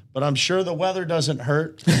that, but I'm sure the weather doesn't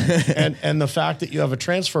hurt, and the fact that you have a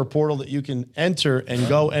transfer portal that you can enter and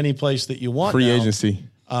go any place that you want. Free agency.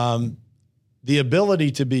 The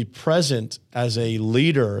ability to be present as a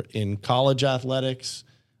leader in college athletics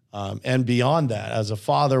and beyond that, as a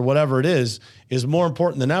father, whatever it is more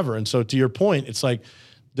important than ever. And so to your point, it's like,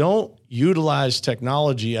 don't utilize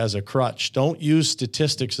technology as a crutch. Don't use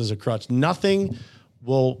statistics as a crutch. Nothing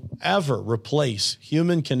will ever replace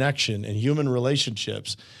human connection and human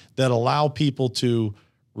relationships that allow people to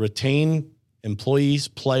retain employees,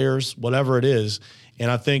 players, whatever it is. And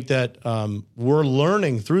I think that we're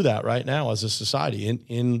learning through that right now as a society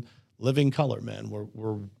in living color, man.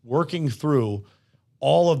 We're working through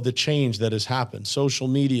all of the change that has happened, social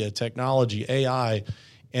media, technology, AI,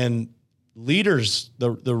 and leaders,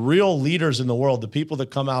 the real leaders in the world, the people that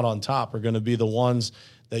come out on top are going to be the ones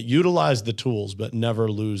that utilize the tools but never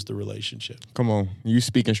lose the relationship. Come on. You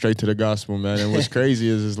speaking straight to the gospel, man. And what's crazy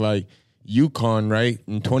is like UConn, right,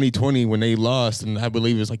 in 2020 when they lost, and I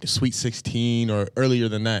believe it was like the Sweet 16 or earlier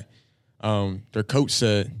than that, their coach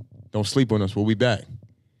said, don't sleep on us, we'll be back.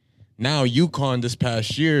 Now UConn this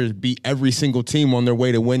past year beat every single team on their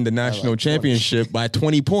way to win the national championship by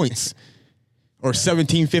 20 points. Or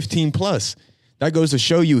 17, 15 plus. That goes to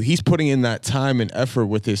show you he's putting in that time and effort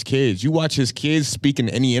with his kids. You watch his kids speak in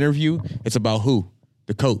any interview, it's about who?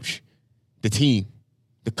 The coach, the team,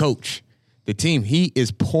 the coach, the team. He is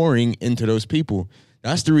pouring into those people.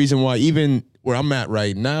 That's the reason why even where I'm at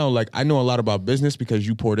right now, like I know a lot about business because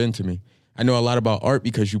you poured into me. I know a lot about art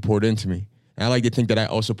because you poured into me. And I like to think that I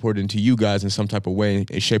also poured into you guys in some type of way,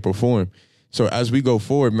 in shape or form. So as we go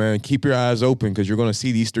forward, man, keep your eyes open because you're going to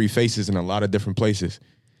see these three faces in a lot of different places.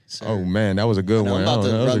 Sir. Oh, man, that was a good one. I'm about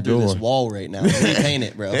to run through this wall right now. Repaint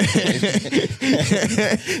it, bro. Hey,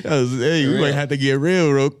 we might have to get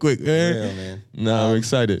real quick, man. Real, man. No, I'm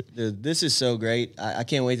excited. Dude, this is so great. I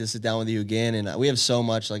can't wait to sit down with you again. And we have so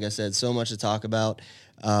much, like I said, so much to talk about.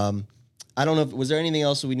 I don't know, was there anything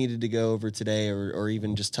else we needed to go over today or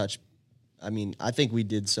even just touch? I mean, I think we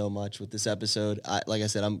did so much with this episode. Like I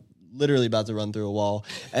said, I'm literally about to run through a wall.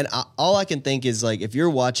 And all I can think is, like, if you're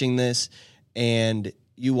watching this and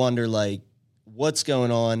you wonder, like, what's going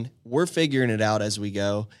on, we're figuring it out as we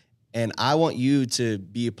go. And I want you to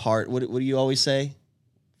be a part. What do you always say?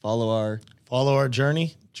 Follow our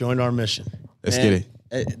journey, join our mission. Let's get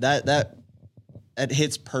it. That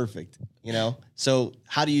hits perfect, you know? So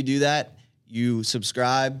how do you do that? You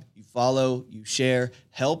subscribe, you follow, you share.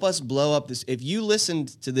 Help us blow up this. If you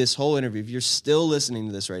listened to this whole interview, if you're still listening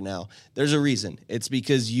to this right now, there's a reason. It's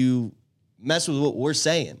because you mess with what we're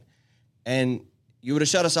saying. And you would have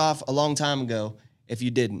shut us off a long time ago if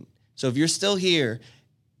you didn't. So if you're still here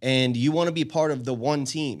and you want to be part of the one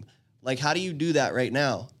team, like, how do you do that right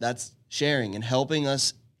now? That's sharing and helping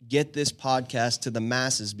us get this podcast to the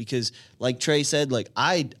masses. Because like Trey said, like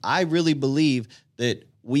I really believe that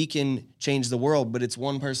we can change the world, but it's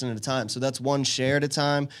one person at a time. So that's one share at a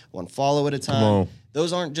time, one follow at a time.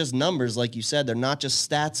 Those aren't just numbers, like you said. They're not just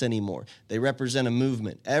stats anymore. They represent a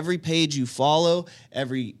movement. Every page you follow,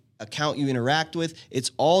 every account you interact with,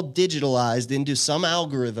 it's all digitalized into some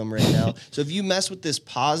algorithm right now. So if you mess with this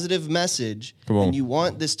positive message and you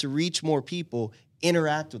want this to reach more people,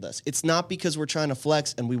 interact with us. It's not because we're trying to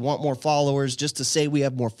flex and we want more followers just to say we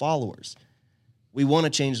have more followers. We want to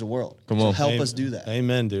change the world. So help us do that.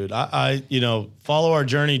 Amen, dude. I follow our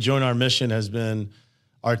journey, join our mission has been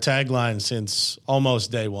our tagline since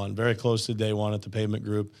almost day one, very close to day one at the Pavement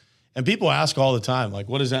Group. And people ask all the time, like,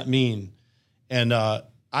 what does that mean? And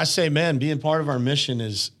I say, man, being part of our mission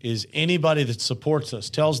is anybody that supports us,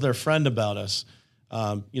 tells their friend about us,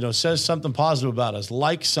 says something positive about us,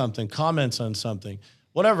 likes something, comments on something,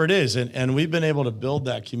 whatever it is. And we've been able to build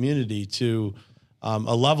that community to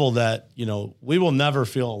a level that, we will never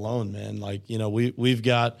feel alone, man. Like, we've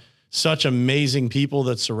got such amazing people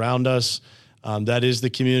that surround us. That is the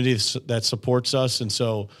community that supports us. And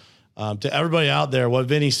so to everybody out there, what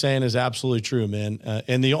Vinny's saying is absolutely true, man.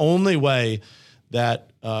 And the only way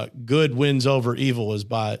that good wins over evil is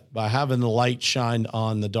by having the light shine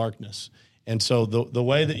on the darkness. And so the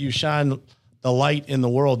way that you shine the light in the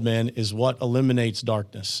world, man, is what eliminates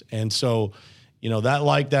darkness. And so,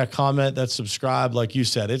 that comment, that subscribe, like you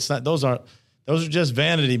said, it's not, those are just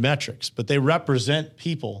vanity metrics, but they represent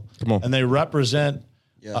people. Come on. And they represent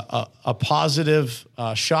a positive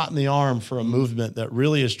shot in the arm for a movement that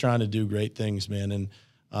really is trying to do great things, man.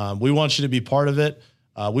 And we want you to be part of it.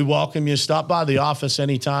 We welcome you. Stop by the office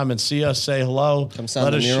anytime and see us, say hello. Come sign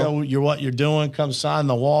Let the us mural. show you what you're doing. Come sign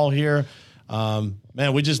the wall here.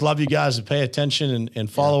 Man, we just love you guys to pay attention and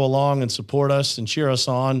follow along and support us and cheer us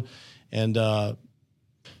on. And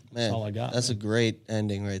that's all I got. That's a great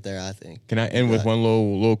ending right there, I think. Can I end with one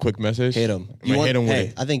little quick message? Hit him. Hit him with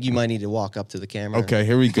it. I think you might need to walk up to the camera. Okay,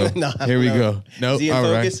 here we go. Here we go. No, Is he in all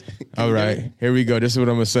right. focus? Can All you do right. it? Here we go. This is what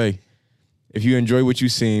I'm going to say. If you enjoy what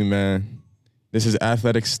you've seen, man, this is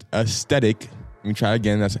Athletic Aesthetic. Let me try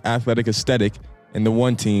again. That's Athletic Aesthetic and the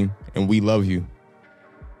One Team, and we love you.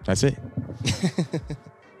 That's it.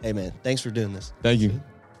 Hey, man, thanks for doing this. Thank you.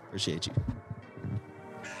 Appreciate you.